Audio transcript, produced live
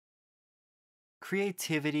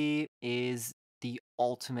Creativity is the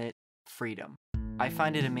ultimate freedom. I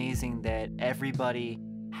find it amazing that everybody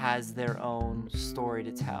has their own story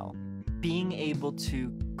to tell. Being able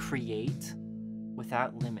to create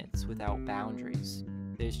without limits, without boundaries,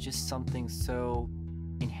 there's just something so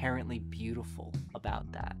inherently beautiful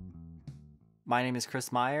about that. My name is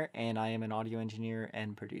Chris Meyer, and I am an audio engineer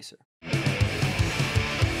and producer.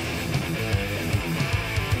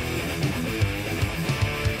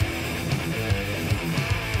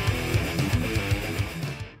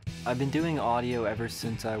 I've been doing audio ever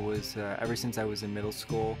since I was in middle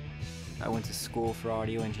school. I went to school for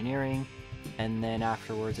audio engineering, and then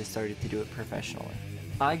afterwards I started to do it professionally.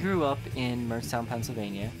 I grew up in Mearstown,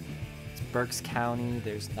 Pennsylvania. It's Berks County.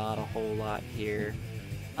 There's not a whole lot here.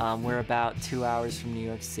 We're about 2 hours from New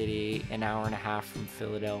York City, an hour and a half from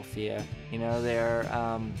Philadelphia. You know,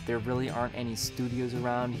 there really aren't any studios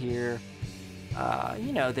around here.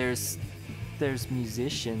 There's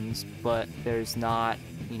musicians, but there's not,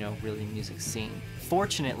 really music scene.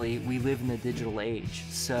 Fortunately, we live in the digital age,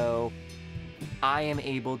 so I am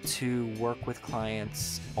able to work with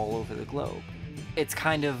clients all over the globe. It's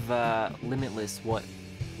kind of limitless what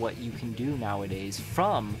you can do nowadays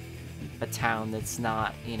from a town that's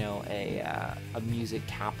not, a music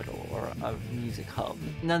capital or a music hub.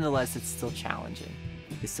 Nonetheless, it's still challenging.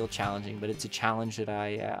 But it's a challenge that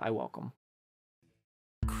I welcome.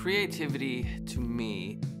 Creativity, to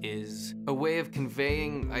me, is a way of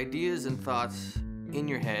conveying ideas and thoughts in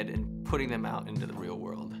your head and putting them out into the real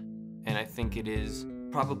world. And I think it is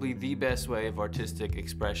probably the best way of artistic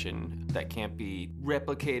expression that can't be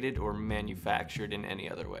replicated or manufactured in any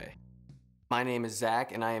other way. My name is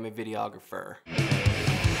Zach, and I am a videographer.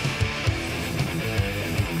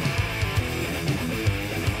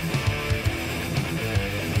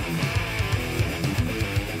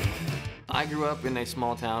 I grew up in a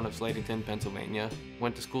small town of Slatington, Pennsylvania.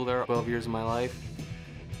 Went to school there 12 years of my life.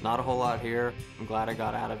 Not a whole lot here. I'm glad I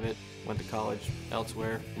got out of it. Went to college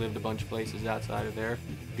elsewhere, lived a bunch of places outside of there.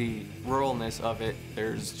 The ruralness of it,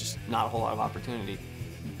 there's just not a whole lot of opportunity.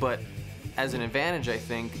 But as an advantage, I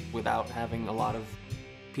think, without having a lot of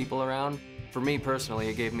people around, for me personally,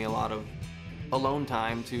 it gave me a lot of alone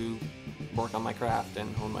time to work on my craft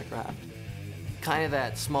and hone my craft. Kind of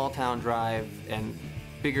that small town drive and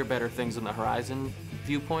bigger, better things on the horizon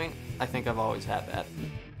viewpoint, I think I've always had that.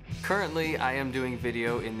 Currently, I am doing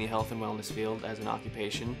video in the health and wellness field as an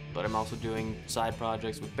occupation, but I'm also doing side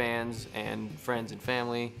projects with bands and friends and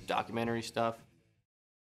family, documentary stuff.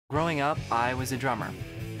 Growing up, I was a drummer,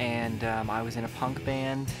 and I was in a punk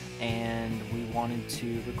band, and we wanted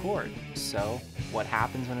to record. So what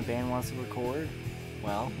happens when a band wants to record?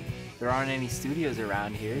 Well, there aren't any studios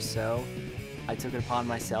around here, so I took it upon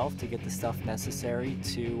myself to get the stuff necessary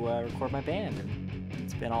to record my band, and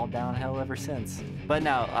it's been all downhill ever since. But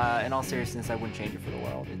no, in all seriousness, I wouldn't change it for the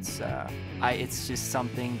world. It's just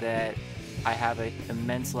something that I have an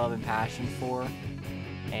immense love and passion for,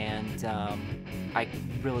 and I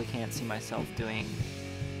really can't see myself doing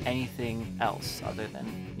anything else other than,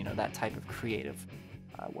 that type of creative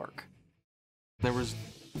work. There was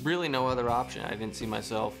really no other option. I didn't see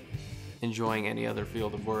myself enjoying any other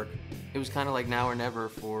field of work. It was kind of like now or never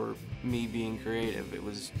for me being creative.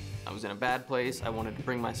 I was in a bad place, I wanted to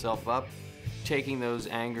bring myself up, taking those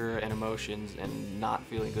anger and emotions and not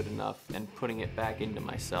feeling good enough and putting it back into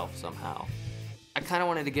myself somehow. I kind of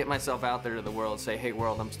wanted to get myself out there to the world, say, hey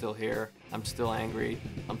world, I'm still here, I'm still angry,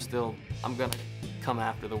 I'm gonna come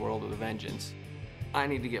after the world with a vengeance. I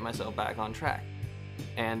need to get myself back on track.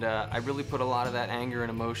 And I really put a lot of that anger and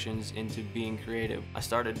emotions into being creative. I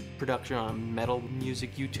started production on a metal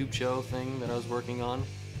music YouTube show thing that I was working on.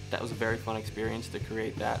 That was a very fun experience to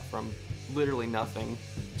create that from literally nothing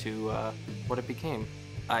to what it became.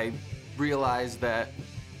 I realized that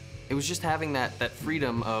it was just having that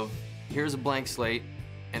freedom of, here's a blank slate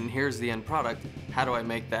and here's the end product, how do I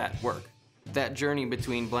make that work? That journey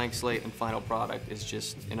between blank slate and final product is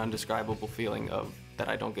just an undescribable feeling of that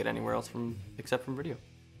I don't get anywhere else except from video.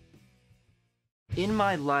 In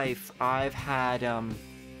my life, I've had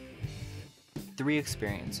 3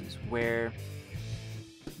 experiences where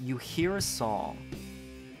you hear a song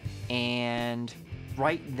and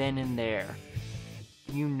right then and there,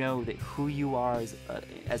 you know that who you are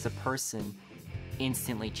as a person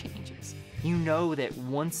instantly changes. You know that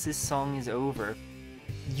once this song is over,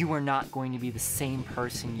 you are not going to be the same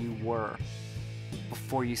person you were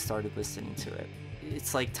before you started listening to it.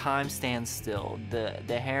 It's like time stands still.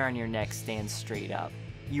 The hair on your neck stands straight up.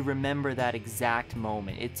 You remember that exact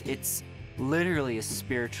moment. It's literally a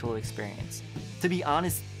spiritual experience. To be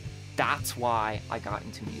honest, that's why I got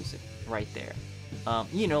into music right there.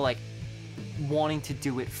 wanting to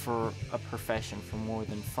do it for a profession, for more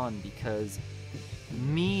than fun, because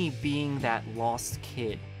me being that lost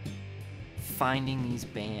kid, finding these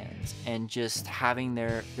bands and just having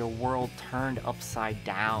their world turned upside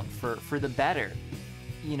down for the better,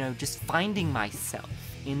 you know, just finding myself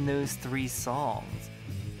in those 3 songs.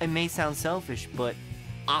 It may sound selfish, but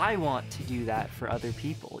I want to do that for other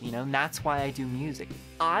people, you know, and that's why I do music.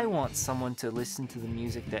 I want someone to listen to the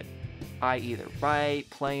music that I either write,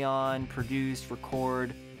 play on, produce,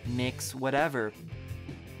 record, mix, whatever,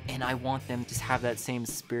 and I want them to just have that same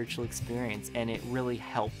spiritual experience, and it really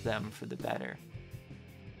helped them for the better.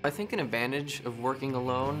 I think an advantage of working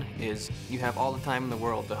alone is you have all the time in the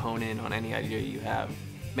world to hone in on any idea you have,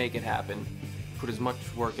 make it happen, put as much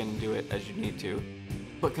work into it as you need to.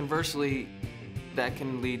 But conversely, that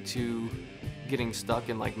can lead to getting stuck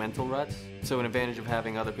in like mental ruts. So an advantage of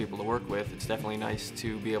having other people to work with, it's definitely nice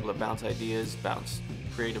to be able to bounce ideas, bounce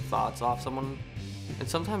creative thoughts off someone. And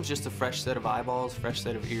sometimes just a fresh set of eyeballs, fresh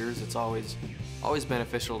set of ears, it's always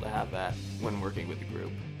beneficial to have that when working with a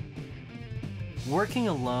group. Working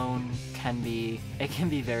alone can be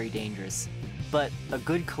very dangerous, but a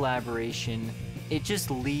good collaboration, it just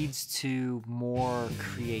leads to more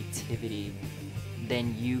creativity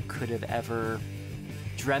than you could have ever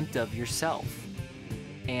dreamt of yourself.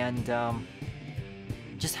 And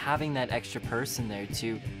just having that extra person there to,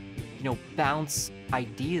 you know, bounce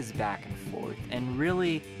ideas back and forth, and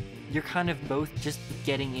really you're kind of both just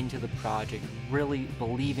getting into the project, really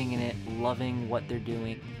believing in it, loving what they're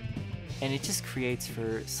doing, and it just creates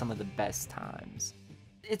for some of the best times.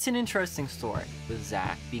 It's an interesting story with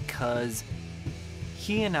Zach, because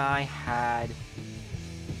he and I had,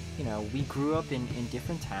 you know, we grew up in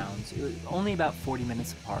different towns. It was only about 40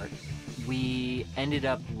 minutes apart. We ended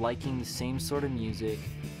up liking the same sort of music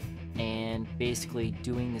and basically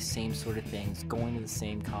doing the same sort of things, going to the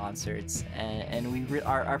same concerts, and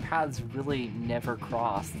our paths really never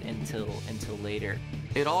crossed until later.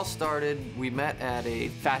 It all started, we met at a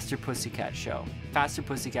Faster Pussycat show. Faster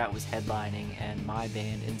Pussycat was headlining, and my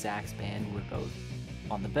band and Zach's band were both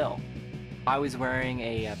on the bill. I was wearing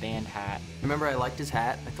a band hat. Remember, I liked his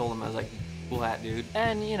hat. I told him, I was like, cool hat, dude.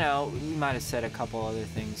 And, you know, we might have said a couple other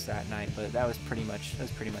things that night, but that was pretty much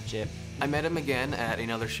it. I met him again at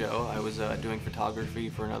another show. I was doing photography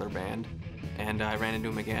for another band, and I ran into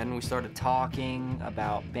him again. We started Talking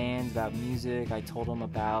about bands, about music. I told him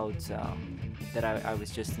about that I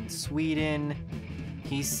was just in Sweden.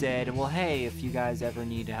 He said, well, hey, if you guys ever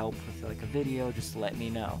need help with like a video, just let me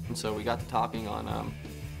know. And so we got to talking on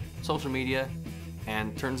social media,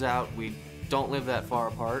 and turns out we don't live that far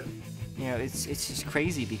apart. You know, it's just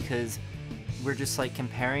crazy, because we're just like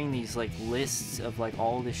comparing these like lists of like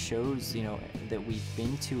all the shows, you know, that we've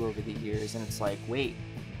been to over the years, and it's like, wait,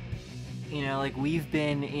 you know, like we've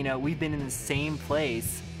been in the same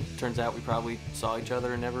place. Turns out we probably saw each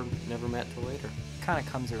other and never met till later. Kind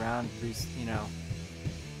of comes around through, you know,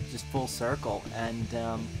 just full circle, and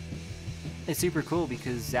it's super cool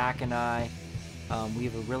because Zach and I, we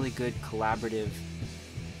have a really good collaborative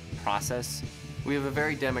process. We have a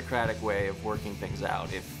very democratic way of working things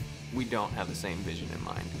out if we don't have the same vision in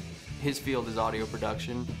mind. His field is audio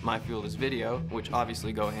production, my field is video, which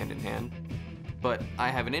obviously go hand in hand, but I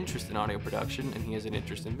have an interest in audio production and he has an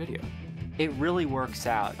interest in video. It really works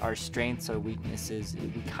out. Our strengths, our weaknesses,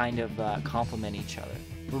 we kind of complement each other.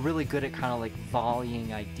 We're really good at kind of like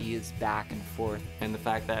volleying ideas back and forth. And the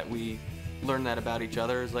fact that we learned that about each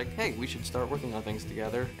other is like, hey, we should start working on things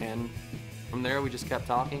together. And from there we just kept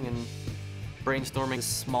talking and brainstorming. A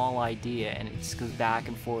small idea, and it just goes back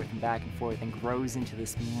and forth and grows into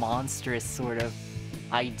this monstrous sort of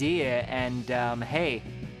idea. And hey,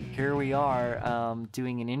 here we are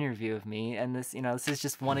doing an interview of me, and this, you know, this is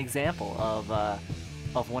just one example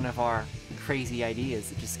of one of our crazy ideas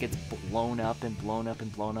that just gets blown up and blown up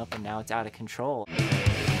and blown up, and now it's out of control.